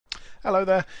Hello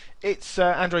there, it's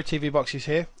Android TV Boxes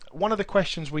here. One of the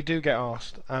questions we do get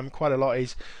asked quite a lot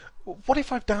is, what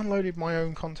if I've downloaded my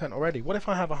own content already? What if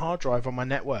I have a hard drive on my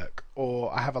network,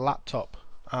 or I have a laptop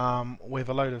with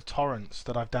a load of torrents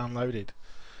that I've downloaded?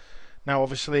 Now,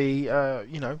 obviously,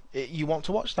 you want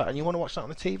to watch that, and you want to watch that on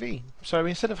the TV. So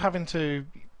instead of having to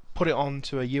put it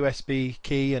onto a USB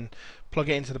key and plug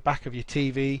it into the back of your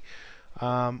TV,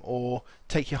 or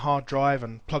take your hard drive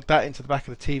and plug that into the back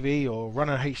of the TV, or run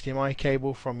a HDMI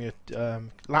cable from your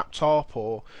laptop,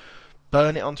 or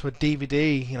burn it onto a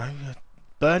DVD.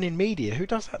 Burning media. Who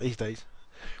does that these days?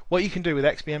 What you can do with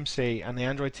XBMC and the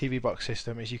Android TV box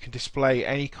system is you can display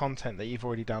any content that you've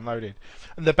already downloaded.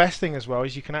 And the best thing as well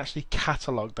is you can actually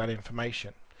catalog that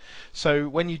information. So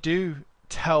when you do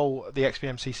tell the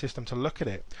XBMC system to look at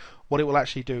it, what it will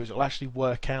actually do is it will actually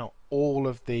work out all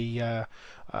of the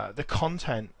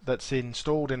content that's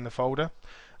installed in the folder,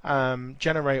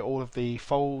 generate all of the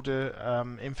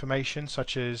folder information,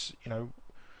 such as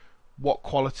what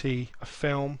quality of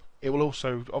film. It will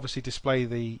also obviously display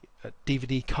the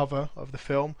DVD cover of the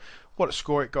film, what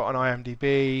score it got on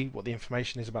IMDb, what the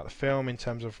information is about the film in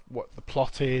terms of what the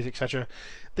plot is, etc.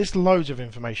 There's loads of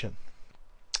information.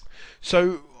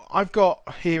 So I've got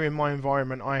here in my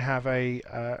environment, I have a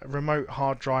remote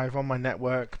hard drive on my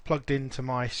network plugged into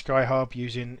my Sky Hub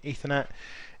using Ethernet.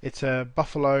 It's a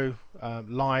Buffalo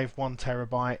Live 1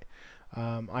 terabyte.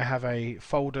 I have a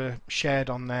folder shared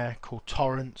on there called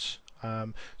torrents.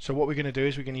 So what we're going to do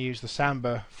is we're going to use the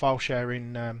Samba file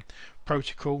sharing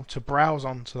protocol to browse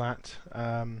onto that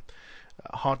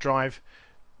hard drive,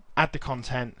 add the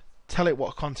content, tell it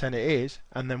what content it is,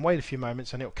 and then wait a few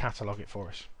moments and it'll catalog it for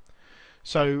us.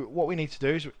 So what we need to do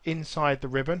is, inside the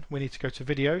ribbon, we need to go to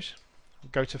videos,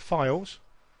 go to files,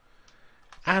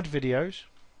 add videos.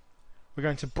 We're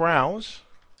going to browse,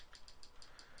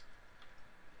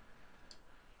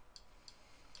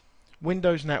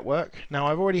 Windows Network. Now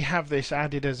I already have this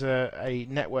added as a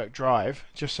network drive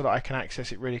just so that I can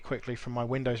access it really quickly from my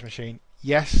Windows machine.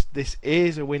 Yes, this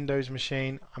is a Windows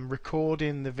machine. I'm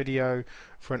recording the video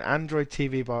for an Android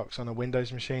TV box on a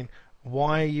Windows machine.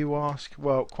 Why, you ask?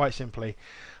 Well, quite simply,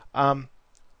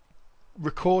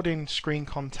 recording screen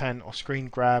content or screen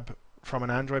grab from an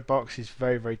Android box is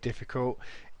very, very difficult.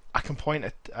 I can point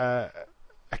a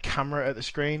camera at the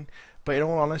screen, but in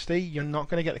all honesty, you're not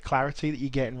going to get the clarity that you're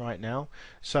getting right now.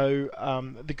 So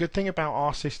the good thing about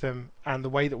our system and the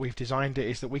way that we've designed it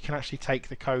is that we can actually take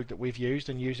the code that we've used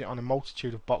and use it on a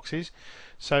multitude of boxes.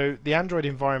 So the Android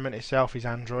environment itself is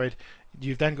Android.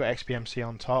 You've then got XBMC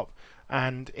on top.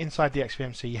 And inside the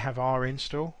XBMC you have our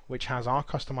install, which has our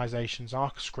customizations,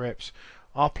 our scripts,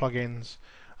 our plugins,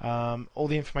 all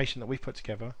the information that we've put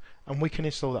together, and we can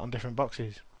install that on different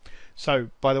boxes. So,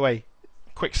 by the way,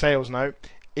 quick sales note,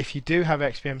 if you do have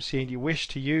XBMC and you wish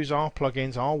to use our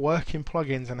plugins, our working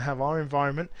plugins, and have our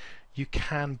environment, you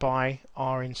can buy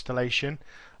our installation.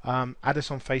 Add us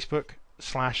on Facebook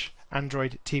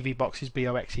 /Android TV Boxes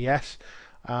BOXES.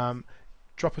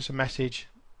 Drop us a message,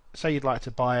 say you'd like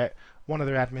to buy it. One of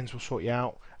the admins will sort you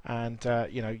out, and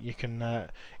you can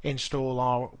install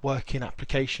our working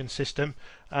application system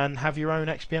and have your own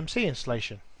XBMC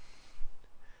installation.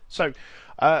 So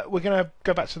we're going to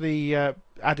go back to the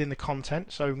add in the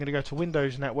content. So I'm going to go to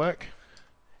Windows Network,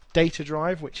 Data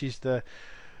Drive, which is the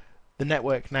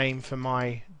network name for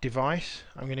my device.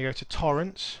 I'm going to go to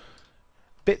Torrents,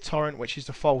 BitTorrent, which is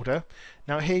the folder.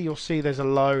 Now here you'll see there's a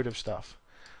load of stuff.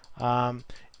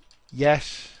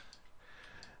 Yes,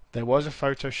 there was a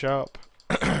Photoshop.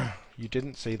 You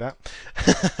didn't see that.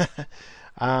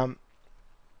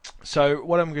 So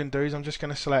what I'm going to do is I'm just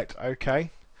going to select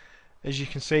OK. As you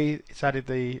can see, it's added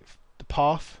the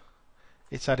path.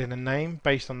 It's added a name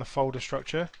based on the folder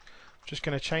structure. I'm just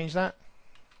going to change that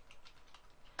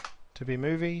to be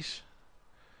movies.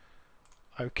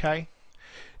 OK.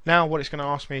 Now what it's going to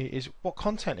ask me is, what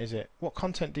content is it? What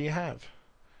content do you have?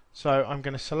 So I'm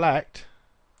going to select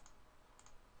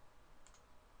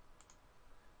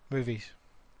movies.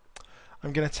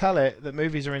 I'm going to tell it that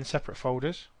movies are in separate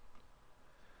folders,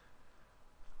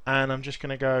 and I'm just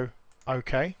going to go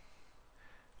OK.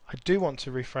 I do want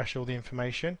to refresh all the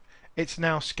information. It's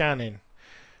now scanning.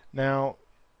 Now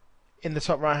in the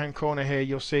top right hand corner here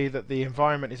you'll see that the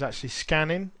environment is actually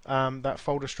scanning that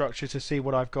folder structure to see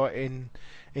what I've got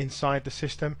inside the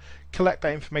system, collect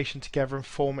that information together and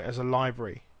form it as a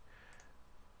library.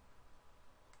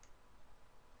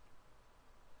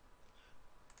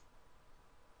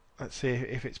 Let's see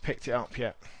if it's picked it up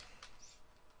yet.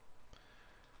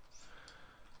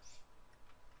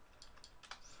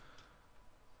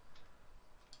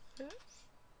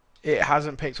 It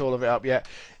hasn't picked all of it up yet.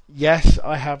 Yes,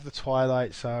 I have the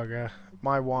Twilight Saga.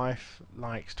 My wife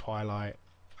likes Twilight.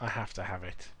 I have to have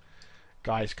it.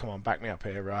 Guys, come on, back me up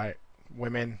here, right?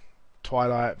 Women,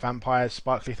 Twilight, vampires,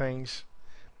 sparkly things.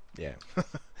 Yeah.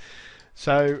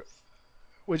 So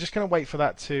we're just going to wait for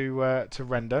that to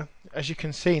render. As you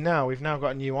can see now, we've now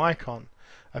got a new icon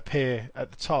appear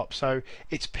at the top. So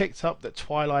it's picked up that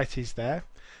Twilight is there,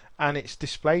 and it's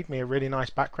displayed me a really nice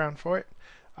background for it.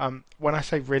 When I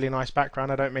say really nice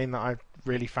background, I don't mean that I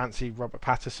really fancy Robert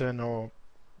Pattinson or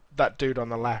that dude on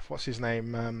the left. What's his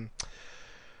name?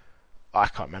 I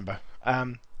can't remember.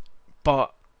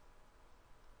 But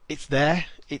it's there.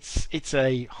 It's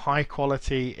a high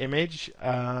quality image.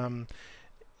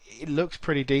 It looks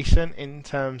pretty decent in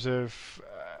terms of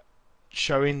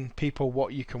showing people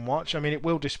what you can watch. I mean, it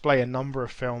will display a number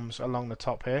of films along the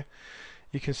top here.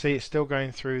 You can see it's still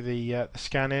going through the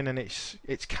scanning, and it's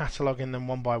cataloguing them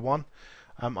one by one.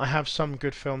 I have some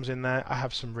good films in there. I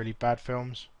have some really bad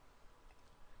films.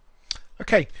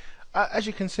 Okay, as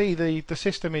you can see, the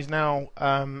system is now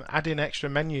adding extra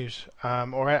menus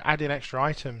or adding extra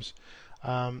items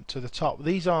to the top.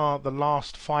 These are the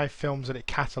last 5 films that it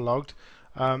catalogued.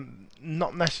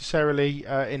 Not necessarily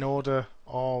in order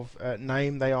of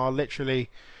name. They are literally,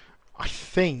 I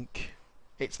think,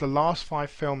 it's the last 5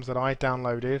 films that I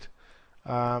downloaded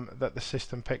that the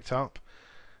system picked up.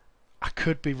 I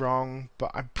could be wrong, but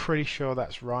I'm pretty sure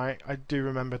that's right. I do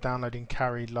remember downloading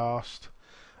Carrie last.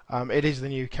 It is the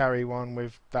new Carrie one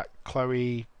with that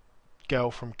Chloe girl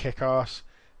from Kick-Ass.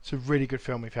 It's a really good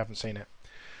film if you haven't seen it.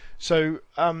 So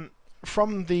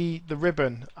from the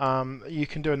ribbon, you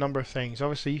can do a number of things.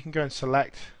 Obviously, you can go and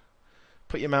select,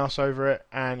 put your mouse over it,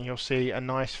 and you'll see a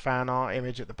nice fan art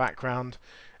image at the background.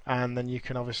 And then you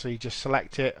can obviously just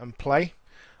select it and play.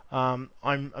 I'm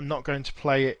not going to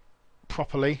play it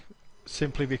properly,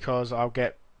 simply because I'll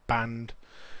get banned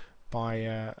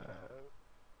by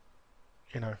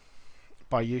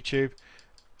by YouTube.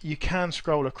 You can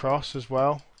scroll across as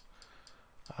well,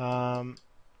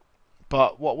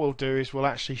 but what we'll do is we'll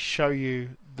actually show you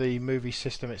the movie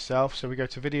system itself. So we go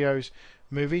to videos,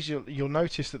 movies. You'll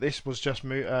notice that this was just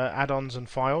add-ons and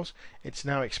files. It's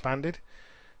now expanded.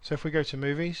 So if we go to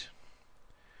movies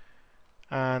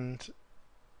and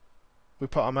we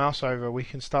put our mouse over, we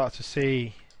can start to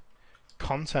see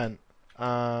content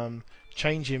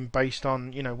changing based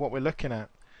on what we're looking at.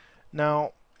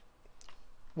 Now,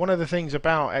 one of the things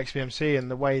about XBMC and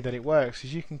the way that it works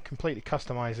is you can completely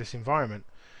customize this environment.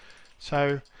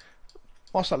 So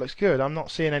whilst that looks good, I'm not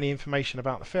seeing any information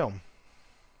about the film.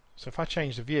 So if I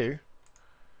change the view,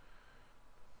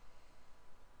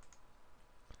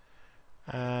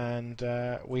 and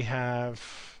we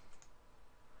have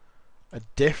a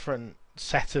different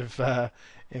set of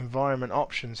environment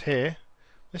options here.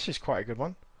 This is quite a good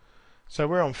one. So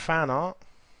we're on fan art.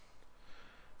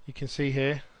 You can see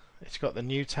here it's got the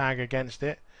new tag against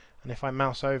it, and if I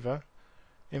mouse over,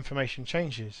 information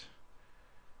changes.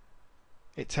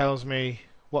 It tells me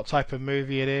what type of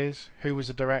movie it is, who was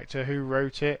the director, who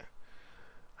wrote it,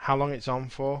 how long it's on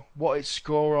for, what its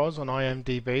score was on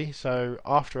IMDb. So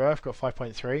After Earth got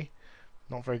 5.3,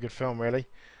 not very good film really.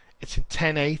 It's a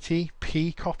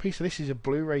 1080p copy, so this is a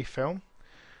Blu-ray film.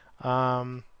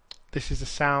 This is the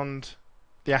sound,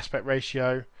 the aspect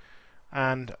ratio,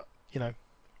 and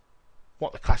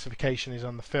what the classification is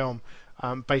on the film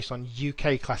based on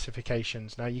UK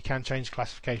classifications. Now you can change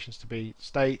classifications to be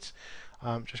states.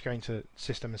 Just go into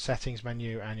System and Settings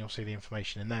menu, and you'll see the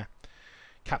information in there.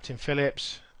 Captain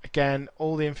Phillips. Again,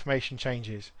 all the information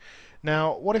changes.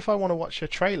 Now, what if I want to watch a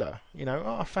trailer?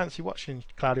 I fancy watching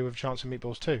Cloudy with a Chance of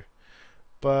Meatballs 2,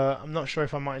 but I'm not sure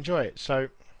if I might enjoy it. So,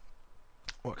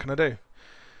 what can I do?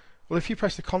 Well, if you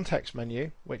press the context menu,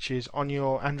 which is on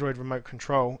your Android remote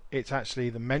control, it's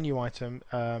actually the menu item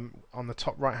on the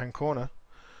top right-hand corner,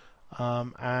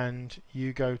 and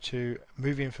you go to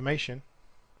Movie Information.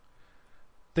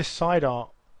 This side art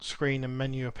screen and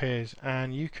menu appears,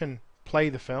 and you can play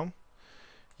the film.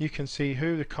 You can see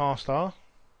who the cast are.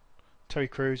 Terry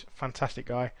Crews, fantastic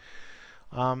guy.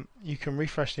 You can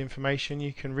refresh the information.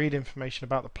 You can read information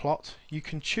about the plot. You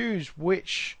can choose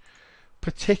which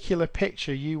particular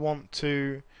picture you want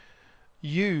to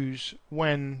use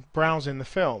when browsing the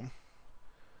film.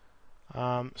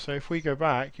 So if we go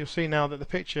back, you'll see now that the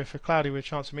picture for Cloudy with a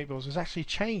Chance of Meatballs has actually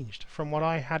changed from what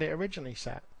I had it originally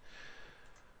set.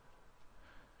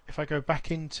 If I go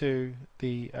back into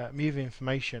the movie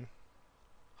information,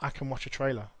 I can watch a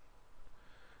trailer.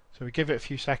 So we give it a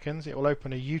few seconds, it will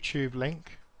open a YouTube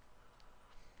link,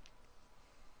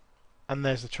 and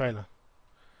there's the trailer.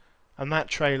 And that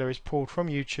trailer is pulled from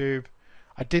YouTube.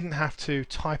 I didn't have to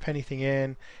type anything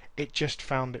in, it just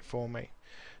found it for me.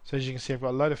 So as you can see, I've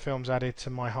got a load of films added to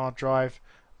my hard drive.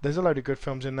 There's a load of good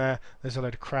films in there. There's a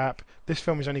load of crap. This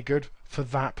film is only good for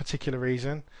that particular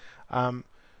reason.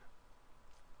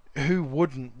 Who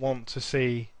wouldn't want to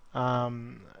see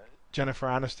Jennifer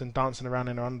Aniston dancing around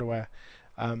in her underwear?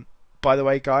 By the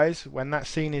way, guys, when that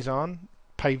scene is on,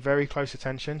 pay very close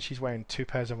attention. She's wearing 2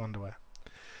 pairs of underwear.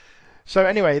 So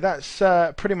anyway, that's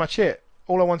pretty much it.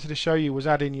 All I wanted to show you was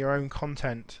adding your own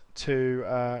content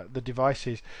to the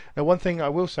devices. Now, one thing I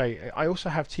will say, I also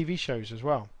have TV shows as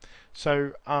well.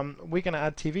 So we're going to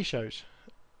add TV shows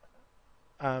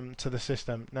to the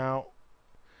system. Now,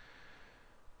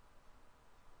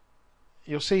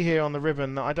 you'll see here on the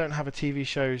ribbon that I don't have a TV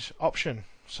shows option.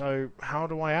 So how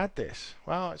do I add this?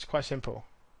 Well, it's quite simple.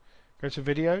 Go to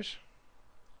Videos,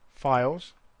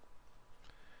 Files,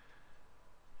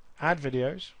 Add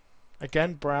Videos.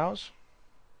 Again, browse.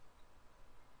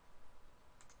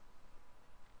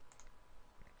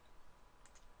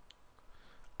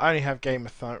 I only have Game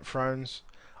of Thrones.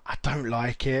 I don't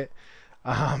like it.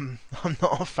 I'm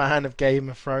not a fan of Game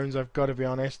of Thrones, I've got to be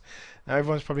honest. Now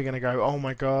everyone's probably going to go, oh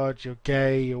my god, you're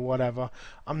gay or whatever.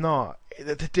 I'm not.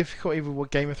 The difficulty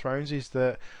with Game of Thrones is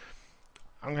that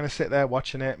I'm going to sit there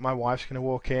watching it, my wife's going to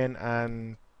walk in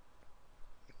and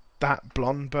that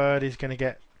blonde bird is going to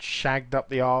get shagged up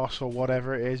the arse or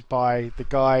whatever it is by the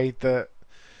guy that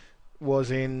was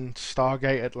in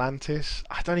Stargate Atlantis.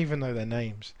 I don't even know their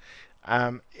names.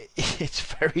 It's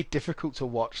very difficult to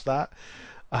watch that.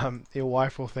 Your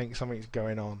wife will think something's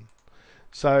going on.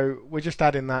 So we're just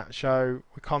adding that show.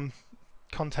 We're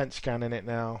content scanning it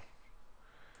now.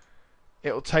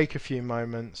 It'll take a few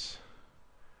moments.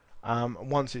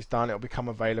 Once it's done, it'll become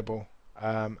available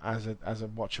as a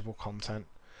watchable content.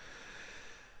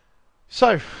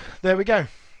 So there we go.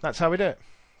 That's how we do it.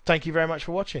 Thank you very much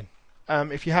for watching.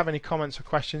 If you have any comments or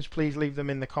questions, please leave them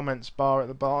in the comments bar at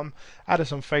the bottom. Add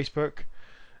us on Facebook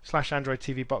 /Android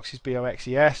TV Boxes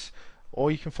BOXES, or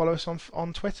you can follow us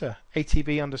on Twitter,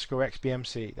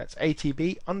 ATB_XBMC. That's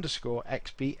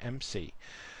ATB_XBMC.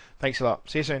 Thanks a lot.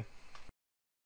 See you soon.